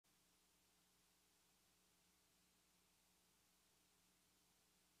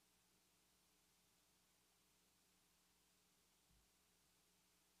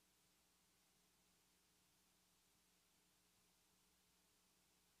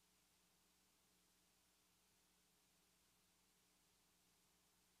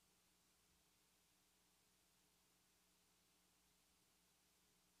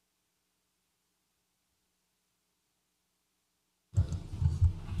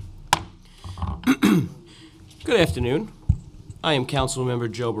Good afternoon. I am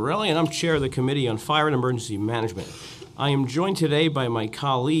Councilmember Joe Borelli, and I'm Chair of the Committee on Fire and Emergency Management. I am joined today by my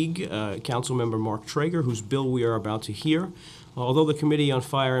colleague, Councilmember Mark Traeger, whose bill we are about to hear. Although the Committee on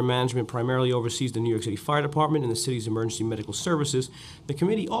Fire and Management primarily oversees the New York City Fire Department and the city's emergency medical services, the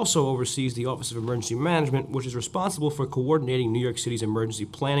committee also oversees the Office of Emergency Management, which is responsible for coordinating New York City's emergency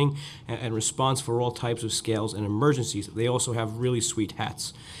planning and response for all types of scales and emergencies. They also have really sweet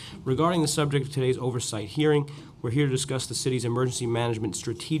hats. Regarding the subject of today's oversight hearing, we're here to discuss the city's emergency management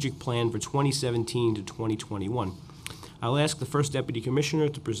strategic plan for 2017 to 2021. I'll ask the First Deputy Commissioner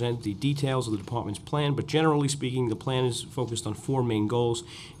to present the details of the department's plan, but generally speaking, the plan is focused on four main goals,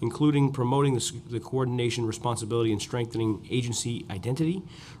 including promoting the coordination, responsibility, and strengthening agency identity,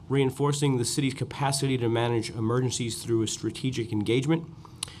 reinforcing the city's capacity to manage emergencies through a strategic engagement,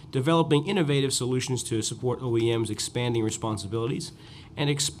 developing innovative solutions to support OEM's expanding responsibilities, and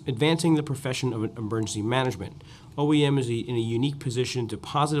advancing the profession of emergency management. OEM is in a unique position to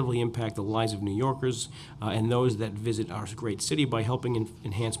positively impact the lives of New Yorkers and those that visit our great city by helping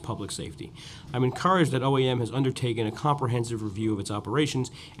enhance public safety. I'm encouraged that OEM has undertaken a comprehensive review of its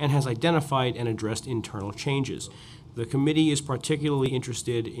operations and has identified and addressed internal changes. The committee is particularly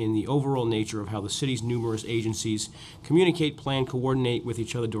interested in the overall nature of how the city's numerous agencies communicate, plan, coordinate with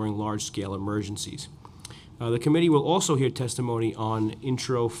each other during large-scale emergencies. The committee will also hear testimony on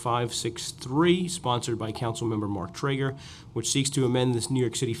Intro 563, sponsored by Councilmember Mark Traeger, which seeks to amend this New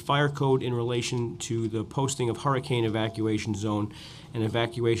York City Fire Code in relation to the posting of hurricane evacuation zone and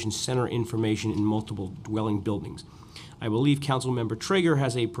evacuation center information in multiple dwelling buildings. I believe Councilmember Traeger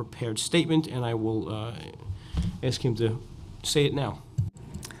has a prepared statement, and I will ask him to say it now.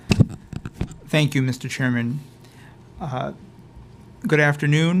 Thank you, Mr. Chairman. Good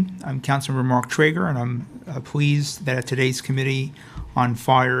afternoon. I'm Councilmember Mark Traeger, and I'm pleased that at today's Committee on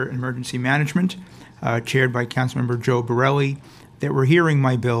Fire and Emergency Management, chaired by Councilmember Joe Borelli, that we're hearing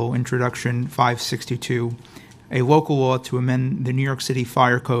my bill, Introduction 562, a local law to amend the New York City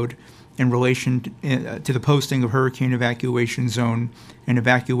Fire Code in relation to the posting of hurricane evacuation zone and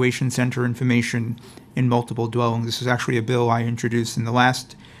evacuation center information in multiple dwellings. This is actually a bill I introduced in the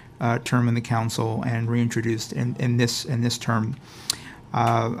last term in the council and reintroduced in this term.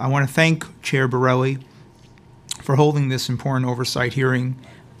 I want to thank Chair Borelli for holding this important oversight hearing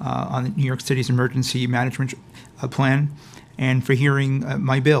on New York City's emergency management plan and for hearing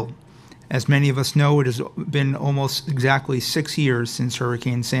my bill. As many of us know, it has been almost exactly 6 years since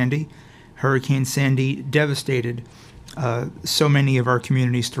Hurricane Sandy. Hurricane Sandy devastated so many of our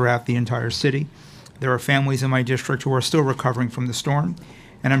communities throughout the entire city. There are families in my district who are still recovering from the storm,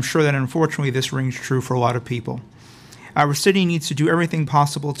 and I'm sure that unfortunately this rings true for a lot of people. Our city needs to do everything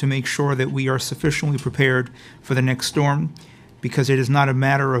possible to make sure that we are sufficiently prepared for the next storm, because it is not a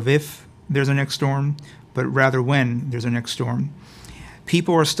matter of if there's a next storm, but rather when there's a next storm.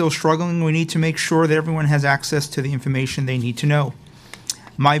 People are still struggling. We need to make sure that everyone has access to the information they need to know.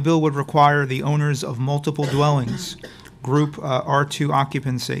 My bill would require the owners of multiple dwellings, group R2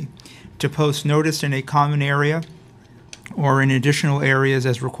 occupancy, to post notice in a common area or in additional areas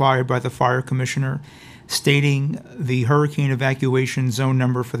as required by the fire commissioner, stating the hurricane evacuation zone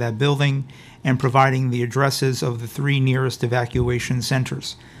number for that building and providing the addresses of the 3 nearest evacuation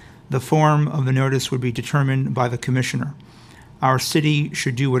centers. The form of the notice would be determined by the commissioner. Our city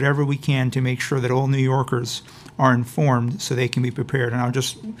should do whatever we can to make sure that all New Yorkers are informed so they can be prepared. And I'll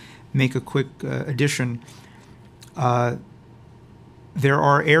just make a quick addition. There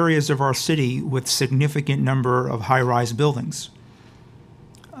are areas of our city with significant number of high-rise buildings.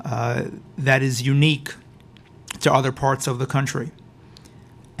 That is unique to other parts of the country.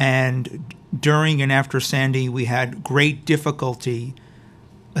 And during and after Sandy, we had great difficulty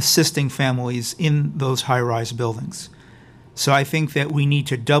assisting families in those high-rise buildings. So I think that we need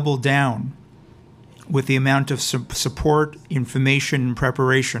to double down with the amount of support, information, and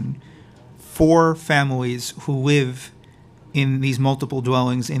preparation for families who live in these multiple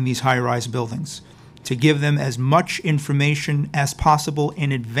dwellings in these high-rise buildings, to give them as much information as possible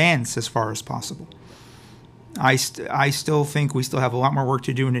in advance as far as possible. I still think we still have a lot more work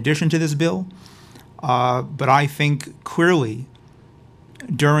to do in addition to this bill, but I think clearly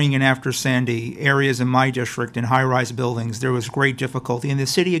during and after Sandy, areas in my district in high-rise buildings, there was great difficulty, and the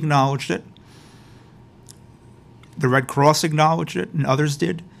city acknowledged it. The Red Cross acknowledged it, and others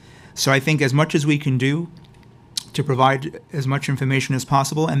did. So I think as much as we can do to provide as much information as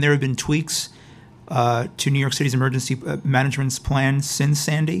possible, and there have been tweaks to New York City's emergency management's plan since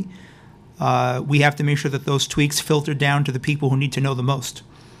Sandy, we have to make sure that those tweaks filter down to the people who need to know the most.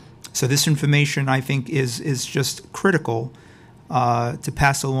 So this information, I think, is just critical to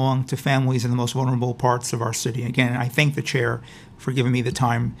pass along to families in the most vulnerable parts of our city. Again, I thank the chair for giving me the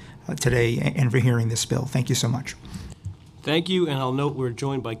time today and for hearing this bill. Thank you so much. Thank you, and I'll note we're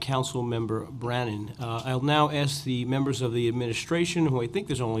joined by Council Member Brannan. I'll now ask the members of the administration, who I think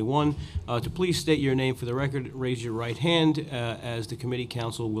there's only one, to please state your name for the record, raise your right hand as the committee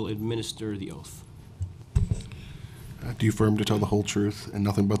council will administer the oath. Do you affirm to tell the whole truth and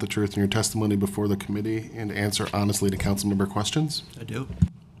nothing but the truth in your testimony before the committee and to answer honestly to council member questions? I do.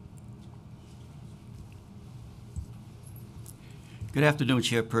 Good afternoon,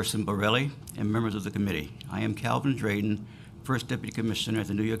 Chairperson Borelli and members of the committee. I am Calvin Drayton, First Deputy Commissioner at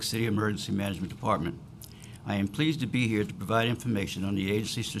the New York City Emergency Management Department. I am pleased to be here to provide information on the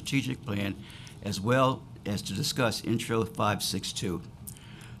agency's strategic plan as well as to discuss Intro 562.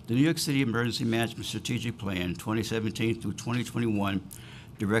 The New York City Emergency Management Strategic Plan 2017 through 2021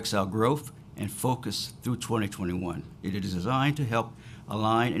 directs our growth and focus through 2021. It is designed to help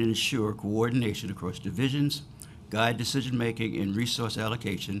align and ensure coordination across divisions, guide decision-making and resource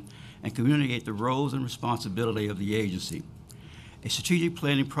allocation, and communicate the roles and responsibility of the agency. A strategic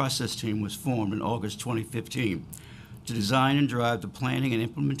planning process team was formed in August 2015 to design and drive the planning and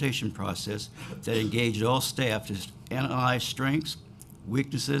implementation process that engaged all staff to analyze strengths,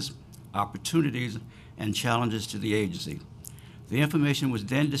 weaknesses, opportunities, and challenges to the agency. The information was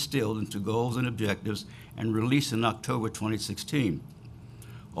then distilled into goals and objectives and released in October 2016.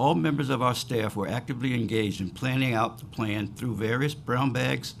 All members of our staff were actively engaged in planning out the plan through various brown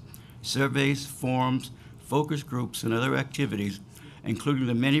bags, surveys, forums, focus groups, and other activities, including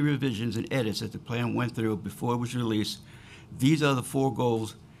the many revisions and edits that the plan went through before it was released. These are the 4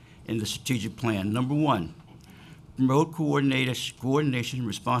 goals in the strategic plan. Number 1, promote coordination,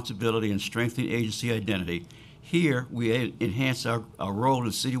 responsibility, and strengthen agency identity. Here, we enhance our role in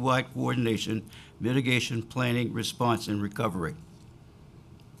citywide coordination, mitigation, planning, response, and recovery.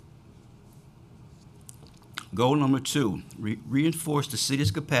 Goal number 2, reinforce the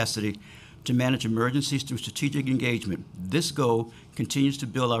city's capacity to manage emergencies through strategic engagement. This goal continues to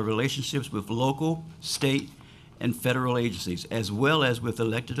build our relationships with local, state, and federal agencies, as well as with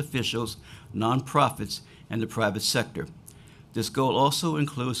elected officials, nonprofits, and the private sector. This goal also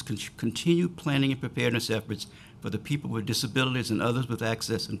includes continued planning and preparedness efforts for the people with disabilities and others with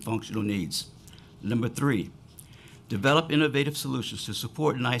access and functional needs. Number 3, develop innovative solutions to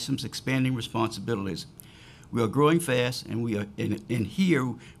support NYCM's expanding responsibilities. We are growing fast, and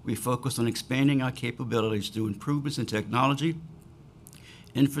here we focus on expanding our capabilities through improvements in technology,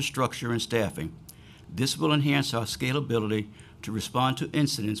 infrastructure, and staffing. This will enhance our scalability to respond to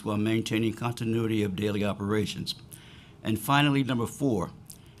incidents while maintaining continuity of daily operations. And finally, number 4,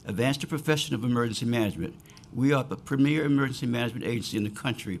 advance the profession of emergency management. We are the premier emergency management agency in the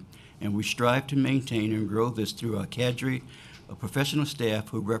country, and we strive to maintain and grow this through our cadre of professional staff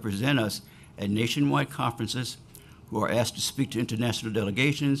who represent us at nationwide conferences, who are asked to speak to international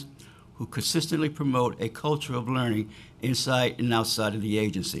delegations, who consistently promote a culture of learning inside and outside of the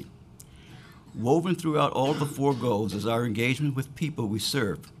agency. Woven throughout all the 4 goals is our engagement with people we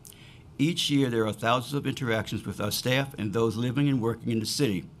serve. Each year, there are thousands of interactions with our staff and those living and working in the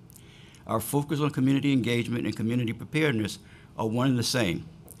city. Our focus on community engagement and community preparedness are one and the same.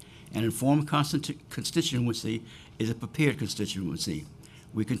 An informed constituency is a prepared constituency.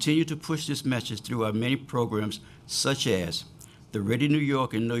 We continue to push this message through our many programs, such as the Ready New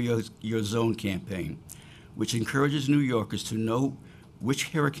York and Know Your Zone campaign, which encourages New Yorkers to know which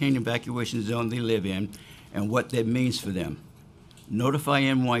hurricane evacuation zone they live in and what that means for them. Notify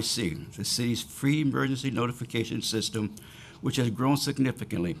NYC, the city's free emergency notification system, which has grown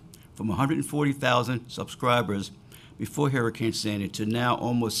significantly from 140,000 subscribers before Hurricane Sandy to now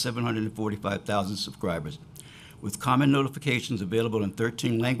almost 745,000 subscribers, with common notifications available in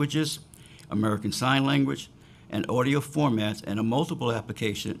 13 languages, American Sign Language, and audio formats, and a mobile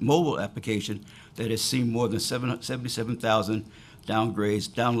application that has seen more than 77,000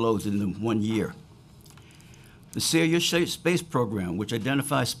 downloads in 1 year. The Share Your Space program, which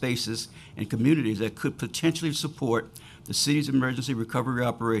identifies spaces and communities that could potentially support the city's emergency recovery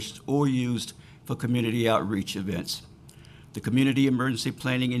operations or used for community outreach events. The Community Emergency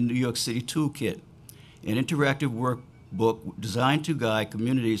Planning in New York City Toolkit, an interactive workbook designed to guide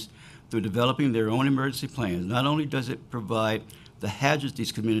communities through developing their own emergency plans. Not only does it provide the hazards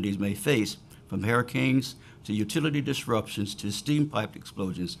these communities may face, from hurricanes to utility disruptions to steam pipe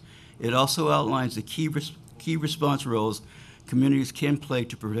explosions, it also outlines the key response roles communities can play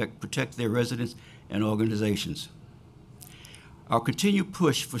to protect their residents and organizations. Our continued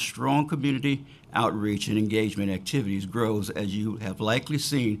push for strong community outreach and engagement activities grows, as you have likely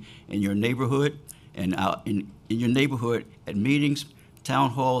seen in your neighborhood, and out in your neighborhood at meetings,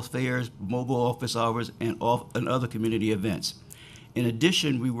 town halls, fairs, mobile office hours, and other community events. In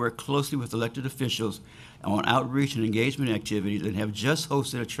addition, we work closely with elected officials on outreach and engagement activities and have just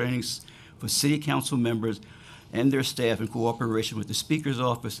hosted a training for city council members and their staff in cooperation with the Speaker's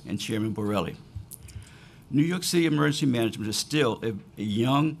Office and Chairman Borelli. New York City Emergency Management is still a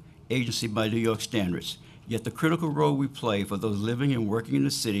young agency by New York standards, yet the critical role we play for those living and working in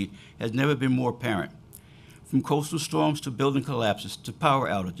the city has never been more apparent. From coastal storms to building collapses to power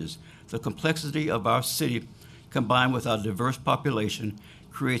outages, the complexity of our city, combined with our diverse population,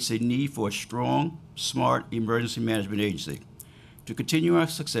 creates a need for a strong, smart emergency management agency. To continue our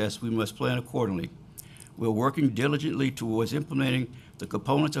success, we must plan accordingly. We're working diligently towards implementing the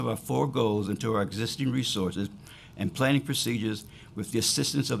components of our 4 goals into our existing resources and planning procedures with the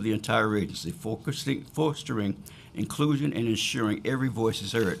assistance of the entire agency, fostering inclusion and ensuring every voice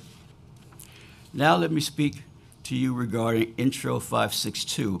is heard. Now let me speak to you regarding Intro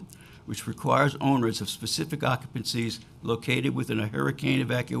 562, which requires owners of specific occupancies located within a hurricane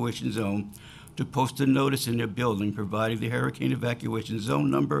evacuation zone to post a notice in their building providing the hurricane evacuation zone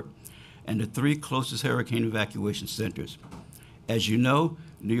number and the 3 closest hurricane evacuation centers. As you know,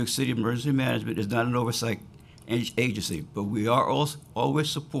 New York City Emergency Management is not an oversight agency, but we are also always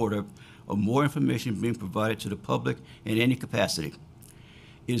supportive of more information being provided to the public in any capacity.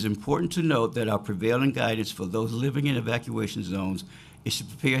 It is important to note that our prevailing guidance for those living in evacuation zones is to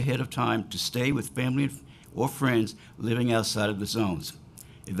prepare ahead of time to stay with family or friends living outside of the zones.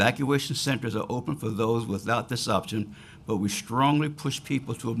 Evacuation centers are open for those without this option, but we strongly push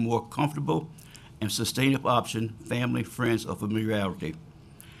people to a more comfortable and sustainable option, family, friends, or familiarity.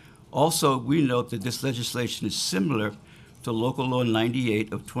 Also, we note that this legislation is similar to Local Law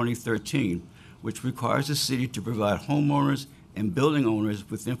 98 of 2013, which requires the city to provide homeowners and building owners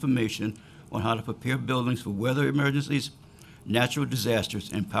with information on how to prepare buildings for weather emergencies, natural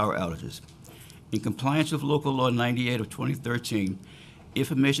disasters, and power outages. In compliance with Local Law 98 of 2013,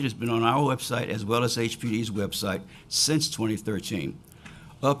 information has been on our website as well as HPD's website since 2013,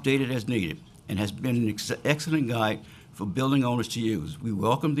 updated as needed, and has been an excellent guide for building owners to use. We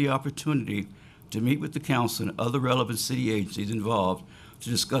welcome the opportunity to meet with the council and other relevant city agencies involved to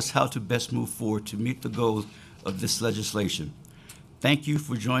discuss how to best move forward to meet the goals of this legislation. Thank you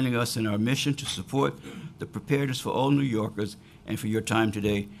for joining us in our mission to support the preparedness for all New Yorkers and for your time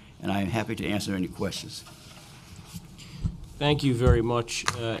today, and I am happy to answer any questions. Thank you very much.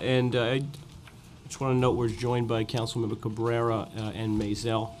 I just want to note we're joined by Councilmember Cabrera and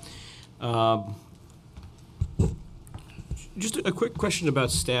Maisel. Just a quick question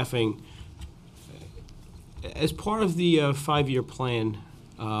about staffing. As part of the 5-year plan,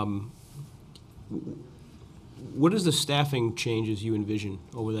 what is the staffing changes you envision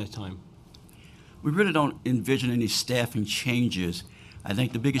over that time? We really don't envision any staffing changes. I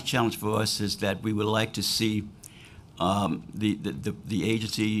think the biggest challenge for us is that we would like to see the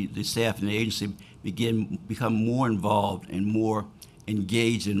agency, the staff in the agency become more involved and more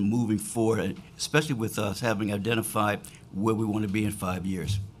engaged in moving forward, especially with us having identified where we want to be in 5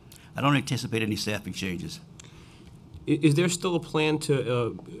 years. I don't anticipate any staffing changes. Is there still a plan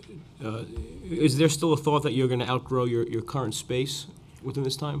to, is there still a thought that you're going to outgrow your current space within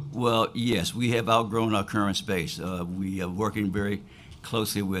this time? Well, yes, we have outgrown our current space. We are working very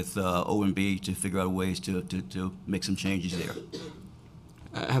closely with OMB to figure out ways to make some changes there.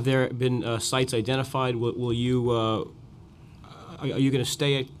 Have there been sites identified? Will you, are you going to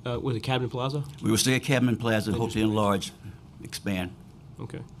stay at, with the Cabinet Plaza? We will stay at Cabinet Plaza and hope to enlarge, expand.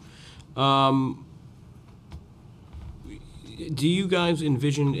 Okay. Do you guys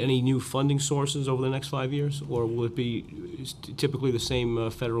envision any new funding sources over the next 5 years, or will it be typically the same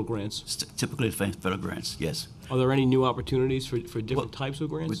federal grants? Typically the same federal grants, yes. Are there any new opportunities for different types of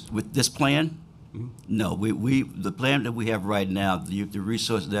grants? With this plan? Mm-hmm. No, the plan that we have right now, the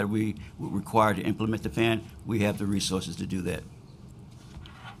resources that we require to implement the plan, we have the resources to do that.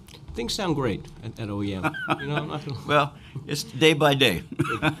 Things sound great at OEM. You know, I'm not gonna... Well, it's day by day.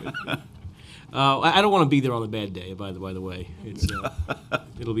 I don't want to be there on a bad day, by the way. It's,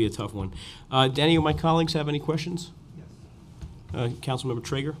 it'll be a tough one. Do any of my colleagues have any questions? Yes. Councilmember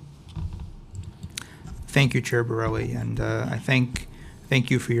Traeger? Thank you, Chair Borelli, and I thank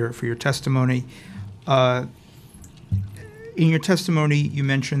you for your testimony. In your testimony, you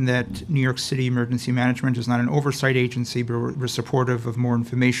mentioned that New York City Emergency Management is not an oversight agency, but we're supportive of more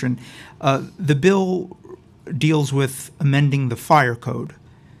information. The bill deals with amending the fire code.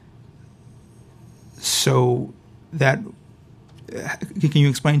 So that, can you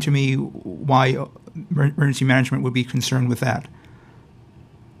explain to me why emergency management would be concerned with that?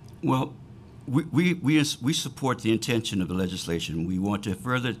 Well, We support the intention of the legislation. We want to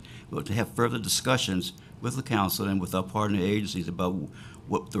have further discussions with the council and with our partner agencies about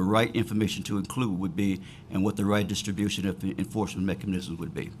what the right information to include would be and what the right distribution of the enforcement mechanisms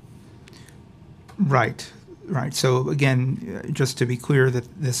would be. Right, right. So again, just to be clear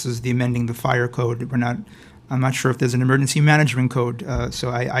that this is the amending the fire code. I'm not sure if there's an emergency management code, so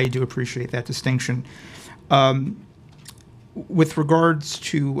I do appreciate that distinction. With regards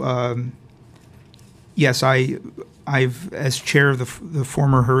to, yes, I've, as chair of the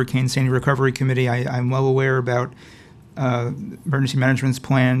former Hurricane Sandy Recovery Committee, I'm well aware about emergency management's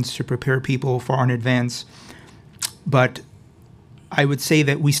plans to prepare people far in advance. But I would say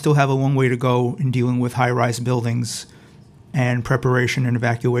that we still have a long way to go in dealing with high-rise buildings and preparation and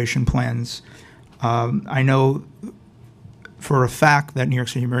evacuation plans. I know for a fact that New York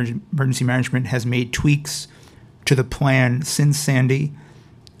City Emergency Management has made tweaks to the plan since Sandy.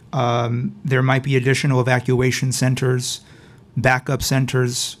 There might be additional evacuation centers, backup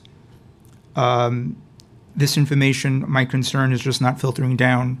centers. This information, my concern, is just not filtering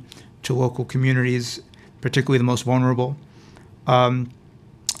down to local communities, particularly the most vulnerable. In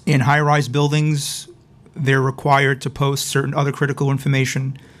high-rise buildings, they're required to post certain other critical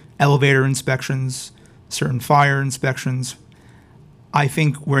information, elevator inspections, certain fire inspections. I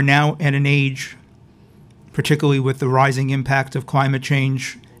think we're now at an age, particularly with the rising impact of climate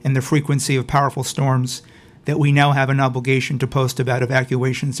change and the frequency of powerful storms, that we now have an obligation to post about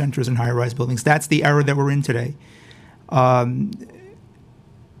evacuation centers in high-rise buildings. That's the era that we're in today.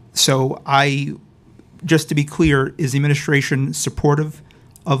 So just to be clear, is the administration supportive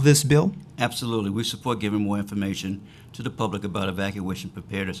of this bill? Absolutely. We support giving more information to the public about evacuation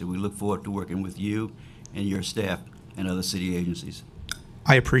preparedness, and we look forward to working with you and your staff and other city agencies.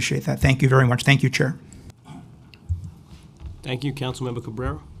 I appreciate that. Thank you very much. Thank you, Chair. Thank you, Councilmember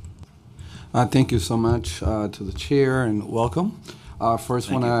Cabrera. Thank you so much to the chair and welcome. First,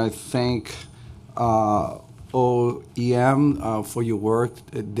 want to thank OEM for your work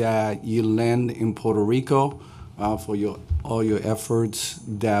that you lend in Puerto Rico, for all your efforts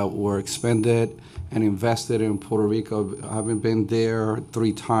that were expended and invested in Puerto Rico. Having been there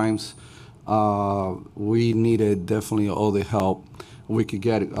 3 times, we needed definitely all the help we could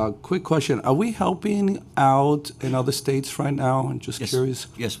get. A quick question: are we helping out in other states right now? I'm just curious.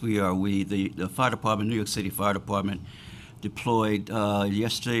 Yes, we are. The fire department, New York City Fire Department, deployed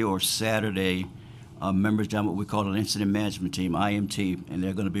yesterday or Saturday members down what we call an incident management team, IMT, and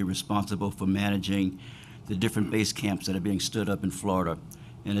they're going to be responsible for managing the different base camps that are being stood up in Florida.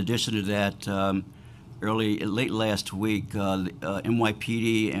 In addition to that, late last week,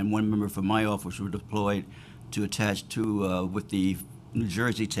 NYPD and one member from my office were deployed to attach to with the New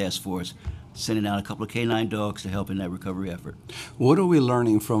Jersey task force, sending out a couple of K9 dogs to help in that recovery effort. What are we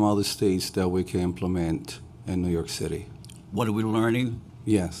learning from other states that we can implement in New York City? What are we learning?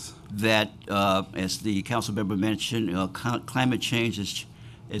 Yes. That, as the council member mentioned, climate change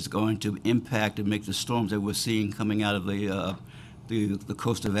is going to impact and make the storms that we're seeing coming out of the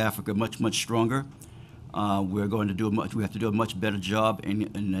coast of Africa much stronger. We have to do a much better job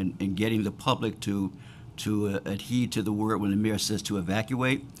in getting the public to adhere to the word when the mayor says to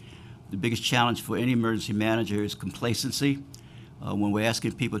evacuate. The biggest challenge for any emergency manager is complacency. When we're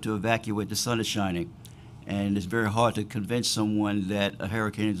asking people to evacuate, the sun is shining. And it's very hard to convince someone that a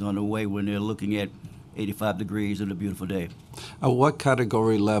hurricane is on the way when they're looking at 85 degrees on a beautiful day. At what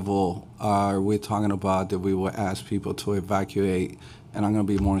category level are we talking about that we will ask people to evacuate? And I'm going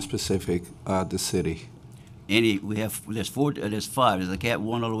to be more specific, the city. There's 5. There's a Cat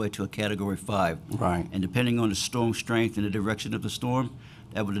 1 all the way to a Category 5. Right. And depending on the storm strength and the direction of the storm,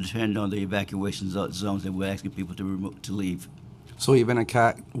 that would depend on the evacuation zones that we're asking people to leave. So even a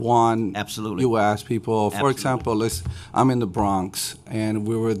Cat 1, absolutely, you will ask people, for absolutely. example, I'm in the Bronx, and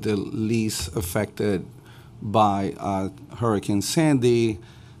we were the least affected by Hurricane Sandy.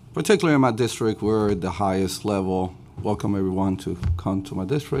 Particularly in my district, we're at the highest level. Welcome everyone to come to my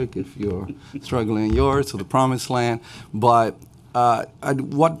district if you're struggling in yours, to the promised land. But at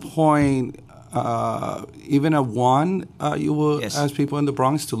what point, even at 1, you will yes. ask people in the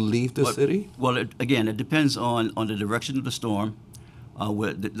Bronx to leave the city? Well, again, it depends on the direction of the storm.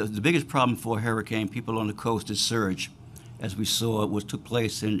 The biggest problem for a hurricane, people on the coast, is surge, as we saw what took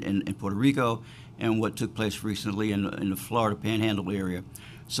place in Puerto Rico and what took place recently in the Florida Panhandle area.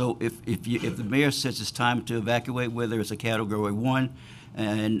 So if the mayor says it's time to evacuate, whether it's a Category 1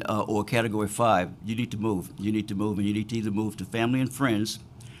 or Category 5, you need to move. You need to move, and you need to either move to family and friends,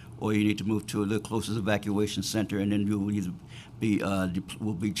 or you need to move to the closest evacuation center, and then you will either be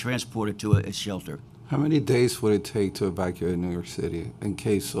transported to a shelter. How many days would it take to evacuate New York City in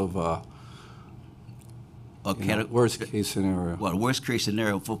case of worst case scenario. Well, worst case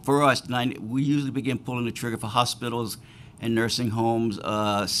scenario, for us, we usually begin pulling the trigger for hospitals and nursing homes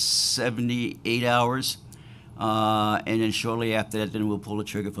 78 hours. And then shortly after that, then we'll pull the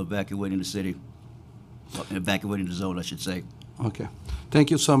trigger for evacuating the city. Evacuating the zone, I should say. Okay. Thank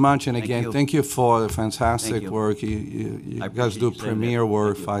you so much. And again, you. thank you for the fantastic Thank you. work. You I guys appreciate do you saying premier that.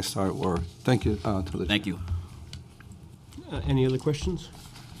 work, Thank you. five-star work. Thank you to the Thank you. Any other questions?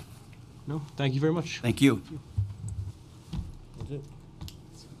 No? Thank you very much. Thank you. That's it.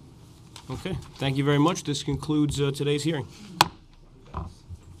 Okay, thank you very much. This concludes today's hearing.